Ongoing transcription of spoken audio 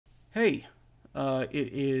Hey, it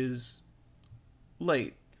is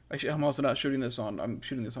late. I'm also not shooting this on. I'm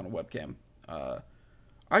shooting this on a webcam. Uh,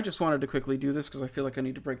 I just wanted to quickly do this because I feel like I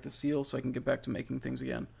need to break the seal so I can get back to making things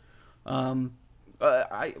again. Um,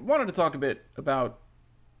 I wanted to talk a bit about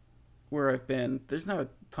where I've been. There's not a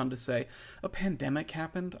ton to say. A pandemic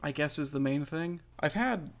happened, I guess, is the main thing. I've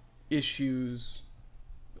had issues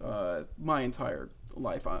my entire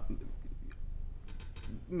life.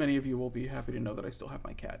 Many of you will be happy to know that I still have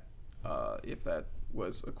my cat. If that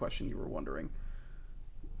was a question you were wondering.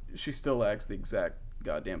 She still acts the exact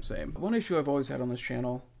goddamn same. One issue I've always had on this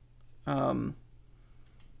channel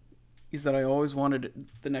is that I always wanted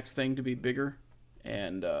the next thing to be bigger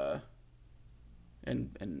and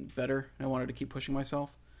better. And I wanted to keep pushing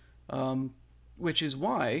myself. Which is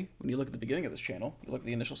why, when you look at the beginning of this channel, you look at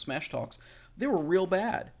the initial Smash Talks, they were real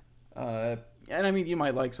bad. And I mean, you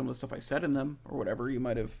might like some of the stuff I said in them or whatever. You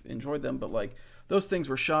might have enjoyed them, but like those things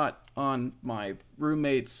were shot on my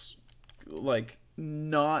roommate's like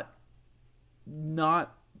not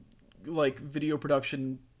like video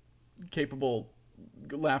production capable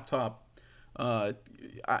laptop.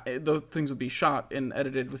 Those things would be shot and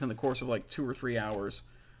edited within the course of like 2 or 3 hours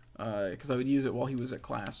because I would use it while he was at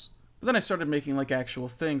class. But then I started making like actual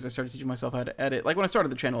things. I started teaching myself how to edit. Like when I started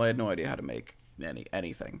the channel, I had no idea how to make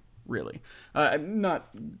anything. Really. I'm not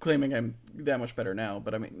claiming I'm that much better now,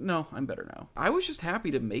 but I mean, no, I'm better now. I was just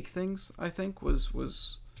happy to make things, I think,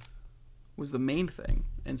 was the main thing.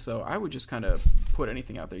 And so I would just kind of put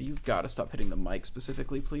anything out there. You've got to stop hitting the mic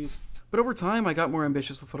specifically, please. But over time, I got more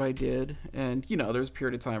ambitious with what I did. And, you know, there's a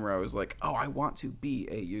period of time where I was like, oh, I want to be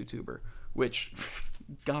a YouTuber. Which,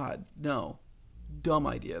 God, no. Dumb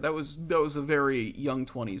idea. That was a very young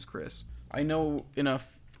 20s Chris. I know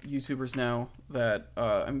enough YouTubers now that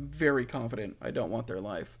I'm very confident I don't want their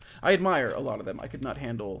life. I admire a lot of them. I could not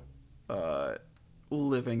handle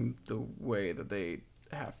living the way that they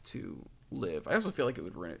have to live. I also feel like it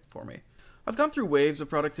would ruin it for me. I've gone through waves of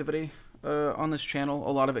productivity on this channel,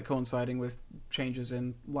 a lot of it coinciding with changes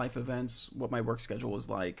in life events, what my work schedule was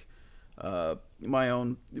like, my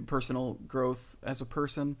own personal growth as a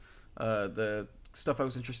person, the stuff I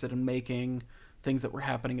was interested in making, things that were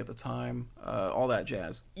happening at the time, all that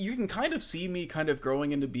jazz. You can kind of see me kind of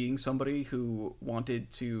growing into being somebody who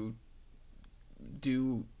wanted to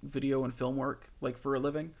do video and film work, like, for a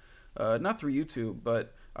living. Not through YouTube,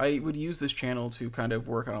 but I would use this channel to kind of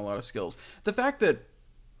work on a lot of skills. The fact that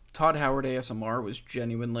Todd Howard ASMR was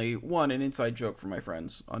genuinely, one, an inside joke for my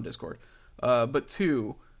friends on Discord, but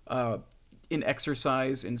two, in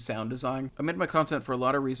exercise in sound design. I made my content for a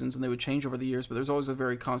lot of reasons and they would change over the years, but there's always a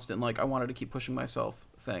very constant, like, I wanted to keep pushing myself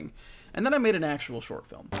thing. And then I made an actual short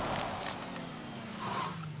film.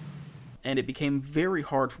 And it became very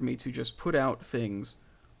hard for me to just put out things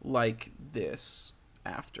like this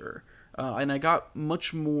after. And I got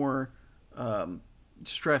much more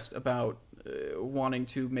stressed about wanting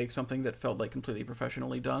to make something that felt like completely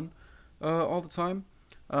professionally done all the time.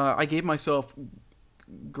 I gave myself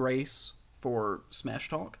grace for Smash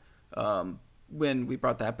Talk when we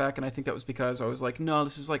brought that back, and I think that was because I was like, no,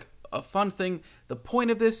 this is like a fun thing. The point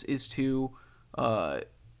of this is to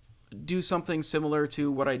do something similar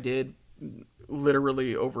to what I did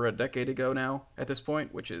literally over a decade ago now at this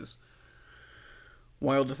point, which is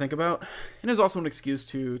wild to think about. And it's also an excuse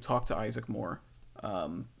to talk to Isaac more.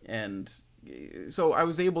 And so I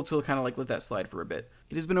was able to kind of like let that slide for a bit.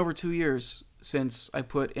 It has been over 2 years since I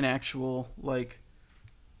put an actual like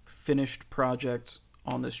finished project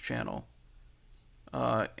on this channel.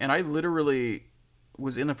 And I literally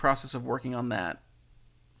was in the process of working on that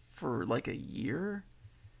for like a year,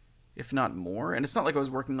 if not more. And it's not like I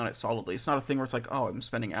was working on it solidly. It's not a thing where it's like, oh, I'm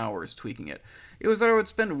spending hours tweaking it. It was that I would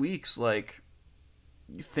spend weeks like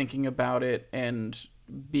thinking about it and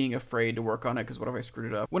being afraid to work on it because what if I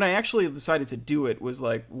screwed it up? When I actually decided to do it was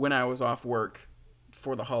like when I was off work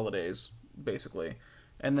for the holidays, basically.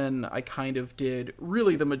 And then I kind of did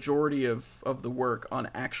really the majority of the work on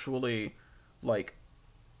actually like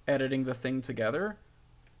editing the thing together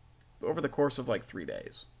over the course of like 3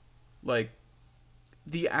 days. Like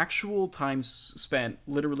the actual time spent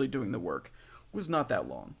literally doing the work was not that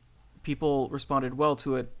long. People responded well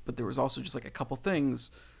to it, but there was also just like a couple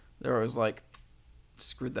things that I was like,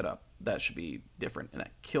 screwed that up. That should be different, and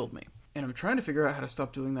that killed me. And I'm trying to figure out how to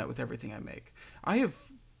stop doing that with everything I make.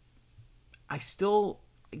 I still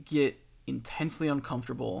get intensely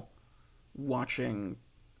uncomfortable watching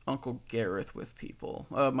Uncle Gareth with people.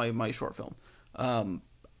 My short film.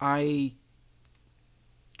 I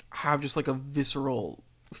have just like a visceral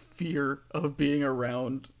fear of being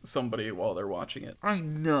around somebody while they're watching it. I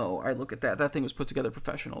know. I look at that. That thing was put together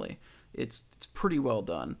professionally. It's pretty well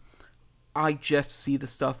done. I just see the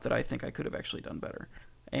stuff that I think I could have actually done better.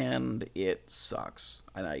 And it sucks.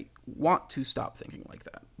 And I want to stop thinking like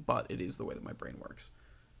that. But it is the way that my brain works.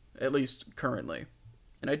 At least currently.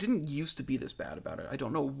 And I didn't used to be this bad about it. I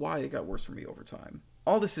don't know why it got worse for me over time.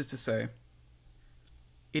 All this is to say,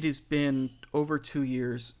 it has been over 2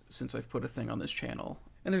 years since I've put a thing on this channel.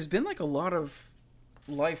 And there's been like a lot of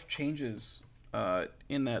life changes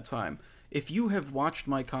in that time. If you have watched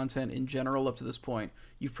my content in general up to this point,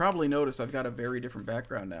 you've probably noticed I've got a very different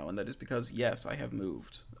background now, and that is because, yes, I have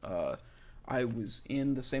moved. I was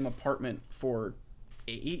in the same apartment for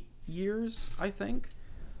 8 years, I think.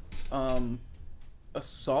 A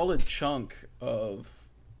solid chunk of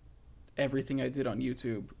everything I did on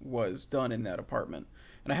YouTube was done in that apartment.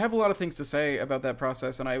 And I have a lot of things to say about that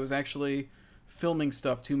process, and I was actually filming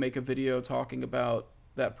stuff to make a video talking about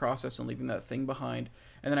that process and leaving that thing behind,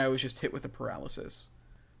 and then I was just hit with a paralysis.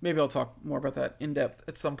 Maybe I'll talk more about that in depth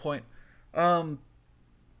at some point. I've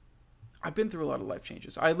been through a lot of life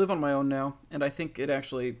changes. I live on my own now, and I think it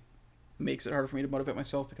actually makes it harder for me to motivate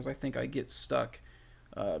myself because I think I get stuck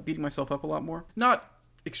beating myself up a lot more. Not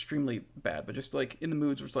extremely bad, but just like in the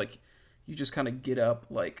moods where it's like you just kind of get up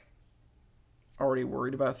like already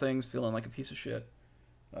worried about things, feeling like a piece of shit.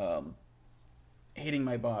 Hating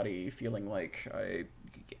my body, feeling like I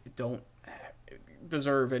don't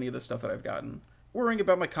deserve any of the stuff that I've gotten. Worrying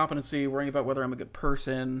about my competency, worrying about whether I'm a good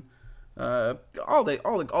person. All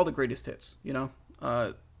the greatest hits, you know?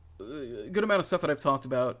 A good amount of stuff that I've talked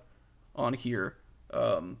about on here.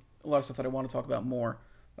 A lot of stuff that I want to talk about more.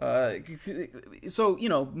 So, you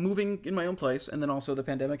know, moving in my own place, and then also the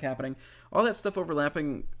pandemic happening, all that stuff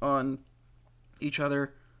overlapping on each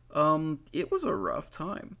other, it was a rough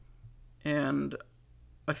time. And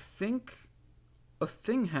I think a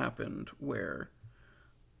thing happened where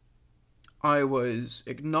I was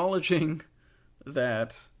acknowledging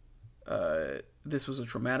that this was a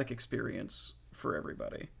traumatic experience for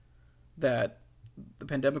everybody. That the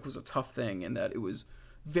pandemic was a tough thing, and that it was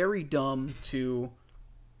very dumb to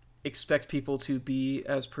expect people to be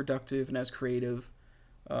as productive and as creative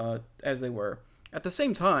as they were. At the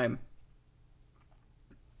same time,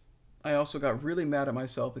 I also got really mad at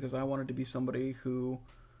myself because I wanted to be somebody who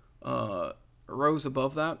rose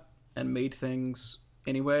above that and made things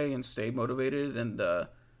anyway and stayed motivated and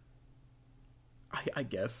I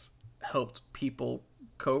guess helped people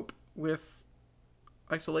cope with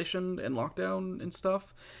isolation and lockdown and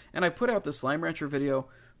stuff. And I put out the Slime Rancher video,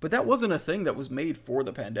 but that wasn't a thing that was made for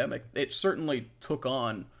the pandemic. It certainly took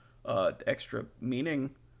on extra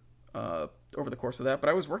meaning over the course of that, but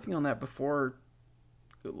I was working on that before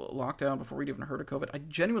lockdown, before we'd even heard of COVID. I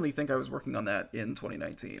genuinely think I was working on that in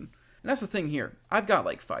 2019. And that's the thing here. I've got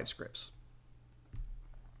like 5 scripts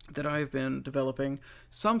that I've been developing,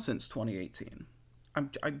 some since 2018.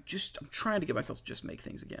 I'm trying to get myself to just make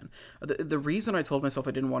things again. The reason I told myself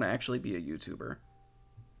I didn't want to actually be a YouTuber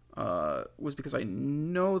was because I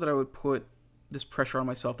know that I would put this pressure on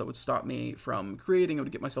myself that would stop me from creating. I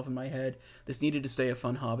would get myself in my head. This needed to stay a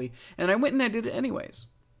fun hobby. And I went and I did it anyways.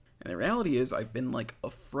 And the reality is I've been like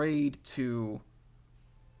afraid to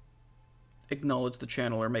acknowledge the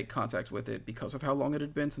channel or make contact with it because of how long it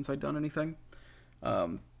had been since I'd done anything.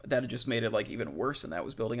 That had just made it like even worse, and that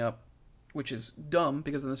was building up, which is dumb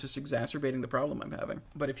because then it's just exacerbating the problem I'm having.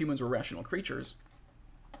 But if humans were rational creatures,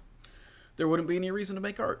 there wouldn't be any reason to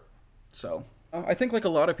make art. So I think like a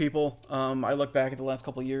lot of people, I look back at the last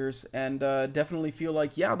couple years and definitely feel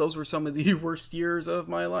like, yeah, those were some of the worst years of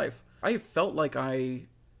my life. I felt like I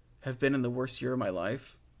have been in the worst year of my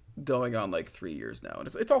life going on like 3 years now. And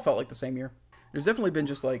it's all felt like the same year. There's definitely been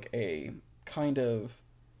just like a kind of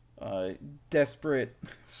desperate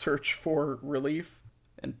search for relief.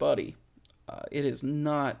 And buddy, it has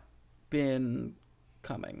not been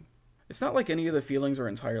coming. It's not like any of the feelings are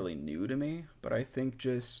entirely new to me, but I think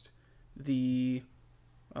just the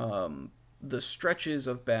stretches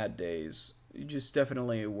of bad days just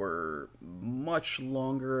definitely were much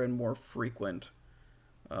longer and more frequent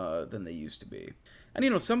than they used to be. And,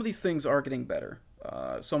 you know, some of these things are getting better.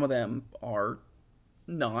 Some of them are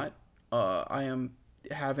not. I am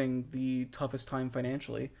having the toughest time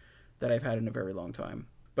financially that I've had in a very long time.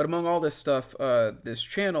 But among all this stuff, this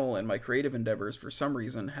channel and my creative endeavors, for some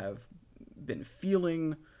reason, have been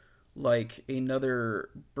feeling like another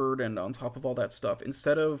burden on top of all that stuff,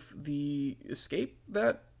 instead of the escape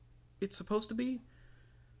that it's supposed to be.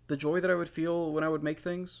 The joy that I would feel when I would make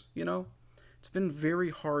things, you know? It's been very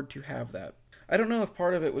hard to have that. I don't know if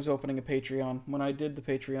part of it was opening a Patreon. When I did the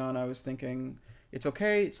Patreon, I was thinking, it's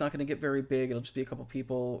okay, it's not going to get very big, it'll just be a couple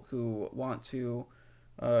people who want to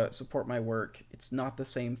support my work. It's not the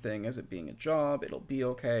same thing as it being a job. It'll be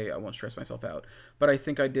okay. I won't stress myself out. But I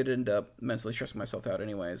think I did end up mentally stressing myself out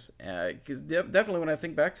anyways. Because definitely when I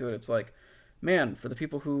think back to it, it's like, man, for the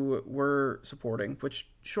people who were supporting, which,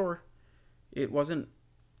 sure, it wasn't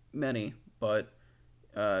many, but,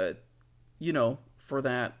 you know,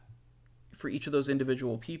 for each of those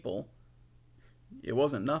individual people, it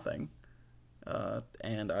wasn't nothing.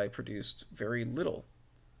 And I produced very little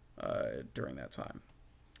during that time.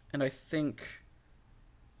 And I think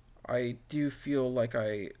I do feel like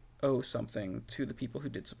I owe something to the people who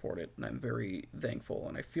did support it, and I'm very thankful.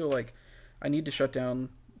 And I feel like I need to shut down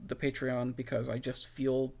the Patreon because I just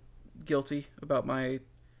feel guilty about my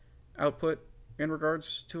output in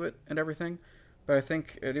regards to it and everything. But I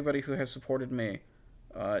think anybody who has supported me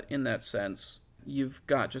in that sense, you've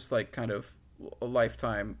got just like kind of a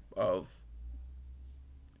lifetime of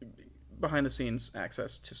behind the scenes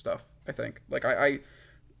access to stuff. I think like I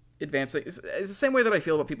advance it's the same way that I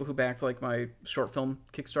feel about people who backed like my short film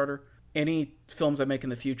Kickstarter. Any films I make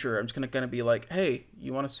in the future, I'm just gonna be like, hey,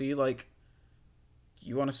 you want to see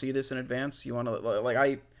this in advance? You want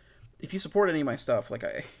to if you support any of my stuff, like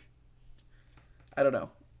I don't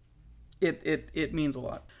know, it means a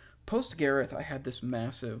lot. Post Gareth, I had this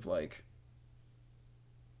massive like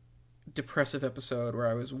depressive episode where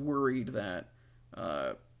I was worried that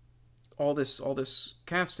all this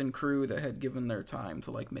cast and crew that had given their time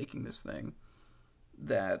to like making this thing,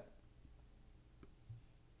 that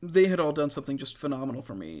they had all done something just phenomenal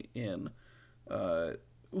for me in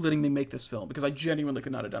letting me make this film, because I genuinely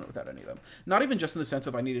could not have done it without any of them. Not even just in the sense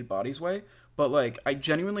of I needed Body's Way, but like I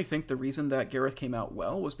genuinely think the reason that Gareth came out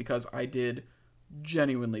well was because I did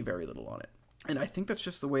genuinely very little on it. And I think that's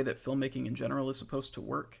just the way that filmmaking in general is supposed to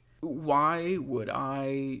work. Why would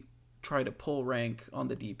I try to pull rank on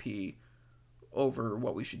the DP over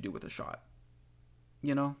what we should do with a shot?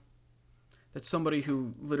 You know? That's somebody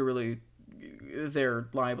who literally, their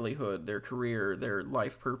livelihood, their career, their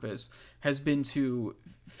life purpose has been to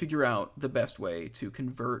figure out the best way to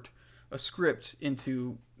convert a script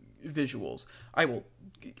into visuals. I will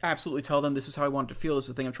absolutely tell them this is how I want it to feel. This is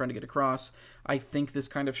the thing I'm trying to get across. I think this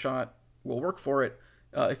kind of shot will work for it.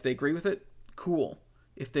 If they agree with it, cool.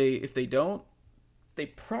 If they don't, they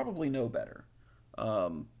probably know better.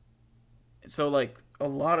 So like a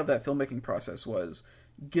lot of that filmmaking process was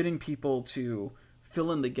getting people to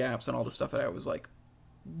fill in the gaps on all the stuff that I was like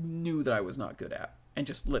knew that I was not good at, and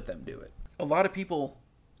just let them do it. A lot of people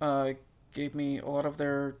gave me a lot of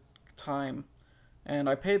their time, and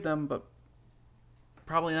I paid them, but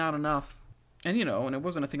probably not enough. And and it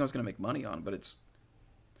wasn't a thing I was going to make money on, but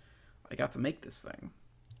I got to make this thing.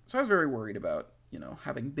 So I was very worried about,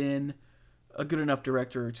 having been a good enough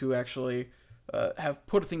director to actually have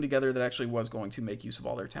put a thing together that actually was going to make use of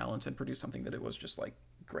all their talents and produce something that it was just like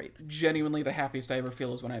great. Genuinely, the happiest I ever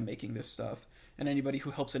feel is when I'm making this stuff. And anybody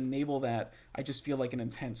who helps enable that, I just feel like an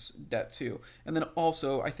intense debt to. And then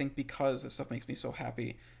also, I think because this stuff makes me so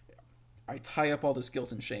happy, I tie up all this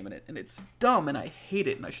guilt and shame in it. And it's dumb, and I hate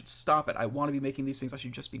it, and I should stop it. I want to be making these things. I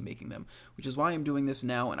should just be making them. Which is why I'm doing this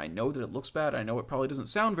now, and I know that it looks bad. I know it probably doesn't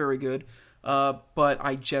sound very good. But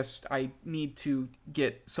I need to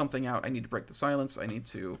get something out. I need to break the silence. I need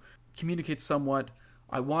to communicate somewhat.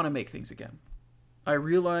 I want to make things again. I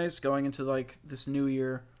realized going into like this new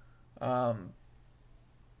year,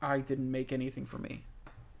 I didn't make anything for me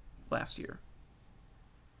last year.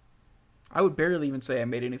 I would barely even say I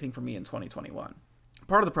made anything for me in 2021.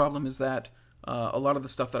 Part of the problem is that a lot of the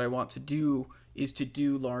stuff that I want to do is to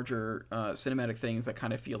do larger cinematic things that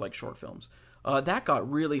kind of feel like short films. That got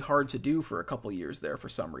really hard to do for a couple years there for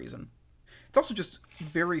some reason. It's also just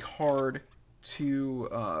very hard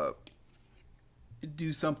to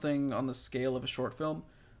do something on the scale of a short film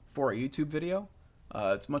for a YouTube video.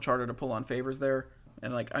 It's much harder to pull on favors there.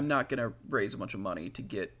 And like, I'm not gonna raise a bunch of money to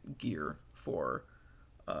get gear for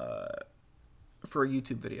a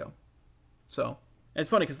YouTube video. So, and it's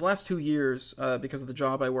funny because the last 2 years, because of the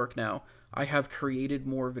job I work now, I have created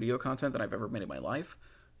more video content than I've ever made in my life.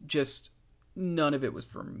 Just none of it was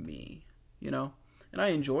for me, and I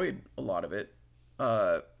enjoyed a lot of it,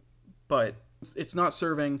 but it's not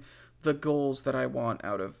serving the goals that I want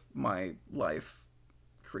out of my life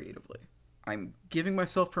creatively. I'm giving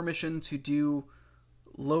myself permission to do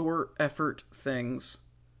lower effort things.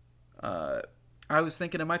 I was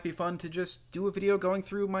thinking it might be fun to just do a video going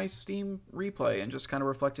through my Steam replay and just kind of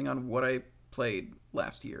reflecting on what I played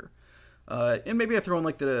last year. And maybe I throw in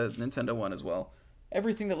like the Nintendo one as well.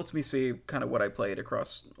 Everything that lets me see kind of what I played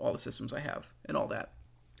across all the systems I have and all that.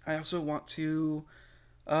 I also want to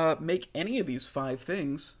make any of these 5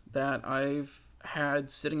 things that I've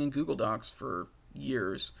had sitting in Google Docs for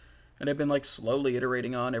years, and I've been like slowly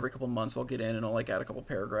iterating on. Every couple months I'll get in and I'll like add a couple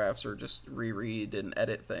paragraphs or just reread and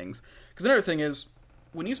edit things. Because another thing is,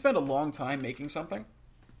 when you spend a long time making something,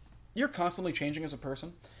 you're constantly changing as a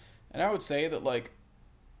person. And I would say that, like,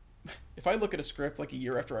 if I look at a script like a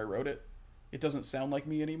year after I wrote it, it doesn't sound like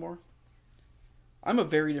me anymore. I'm a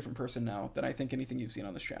very different person now than I think anything you've seen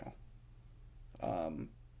on this channel.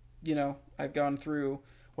 You know, I've gone through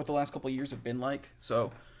what the last couple of years have been like.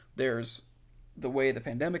 So there's the way the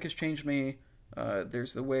pandemic has changed me.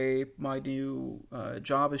 There's the way my new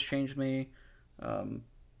job has changed me.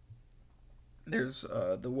 There's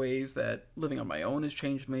the ways that living on my own has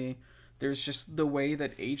changed me. There's just the way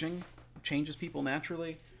that aging changes people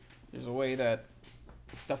naturally. There's a way that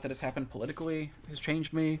stuff that has happened politically has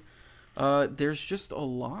changed me. There's just a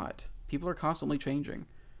lot. People are constantly changing.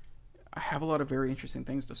 I have a lot of very interesting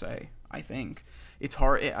things to say, I think. It's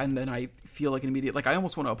hard, and then I feel like an immediate... Like, I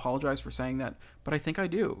almost want to apologize for saying that, but I think I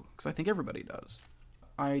do, because I think everybody does.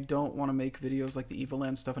 I don't want to make videos like the Evil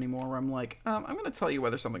Land stuff anymore, where I'm like, I'm going to tell you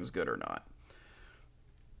whether something's good or not.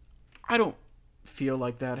 I don't feel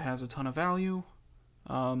like that has a ton of value.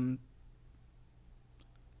 I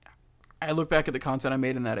look back at the content I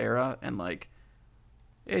made in that era, and, like,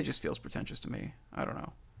 it just feels pretentious to me. I don't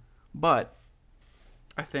know. But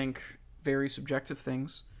I think very subjective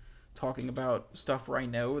things, talking about stuff where I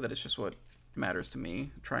know that it's just what matters to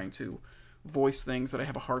me, trying to voice things that I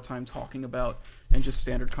have a hard time talking about, and just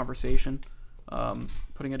standard conversation,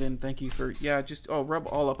 putting it in. Thank you for, yeah, just, oh, rub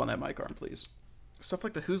all up on that mic arm, please. Stuff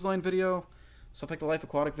like the Who's Line video, stuff like the Life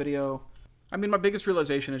Aquatic video. I mean, my biggest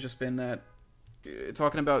realization has just been that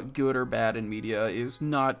talking about good or bad in media is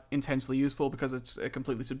not intensely useful because it's a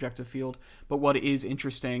completely subjective field. But what is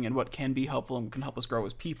interesting and what can be helpful and can help us grow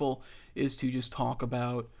as people is to just talk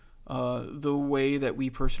about the way that we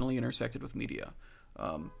personally intersected with media.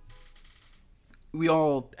 We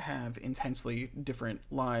all have intensely different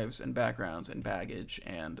lives and backgrounds and baggage,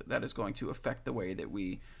 and that is going to affect the way that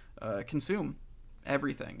we consume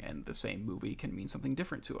everything. And the same movie can mean something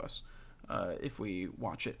different to us. If we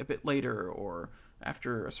watch it a bit later or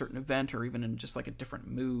after a certain event or even in just like a different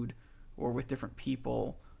mood or with different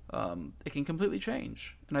people, it can completely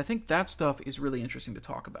change. And I think that stuff is really interesting to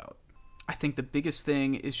talk about. I think the biggest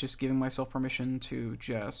thing is just giving myself permission to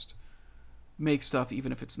just make stuff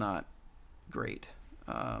even if it's not great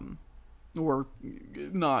or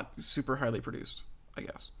not super highly produced, I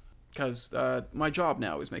guess. Because my job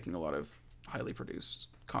now is making a lot of highly produced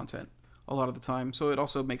content a lot of the time, so it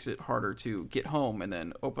also makes it harder to get home and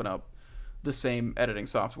then open up the same editing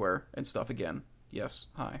software and stuff again. Yes,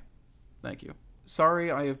 hi. Thank you. Sorry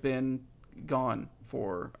I have been gone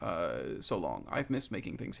for so long. I've missed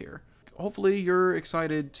making things here. Hopefully you're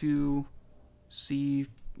excited to see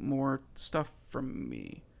more stuff from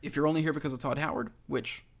me. If you're only here because of Todd Howard,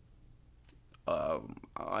 which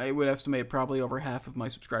I would estimate probably over half of my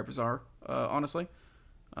subscribers are, honestly,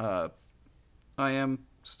 I am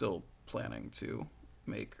still planning to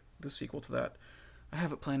make the sequel to that. I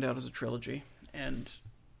have it planned out as a trilogy, and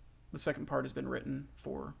the second part has been written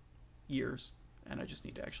for years, and I just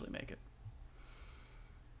need to actually make it.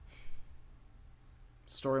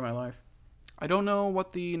 Story of my life. I don't know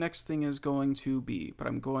what the next thing is going to be, but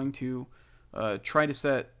I'm going to try to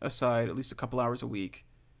set aside at least a couple hours a week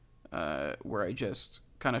where I just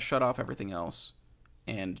kind of shut off everything else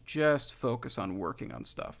and just focus on working on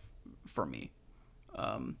stuff for me.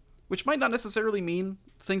 Which might not necessarily mean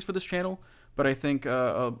things for this channel, but I think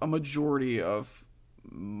a majority of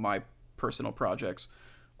my personal projects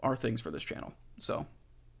are things for this channel. So,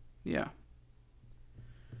 yeah.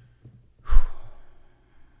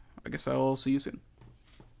 I guess I'll see you soon.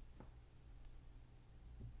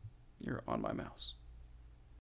 You're on my mouse.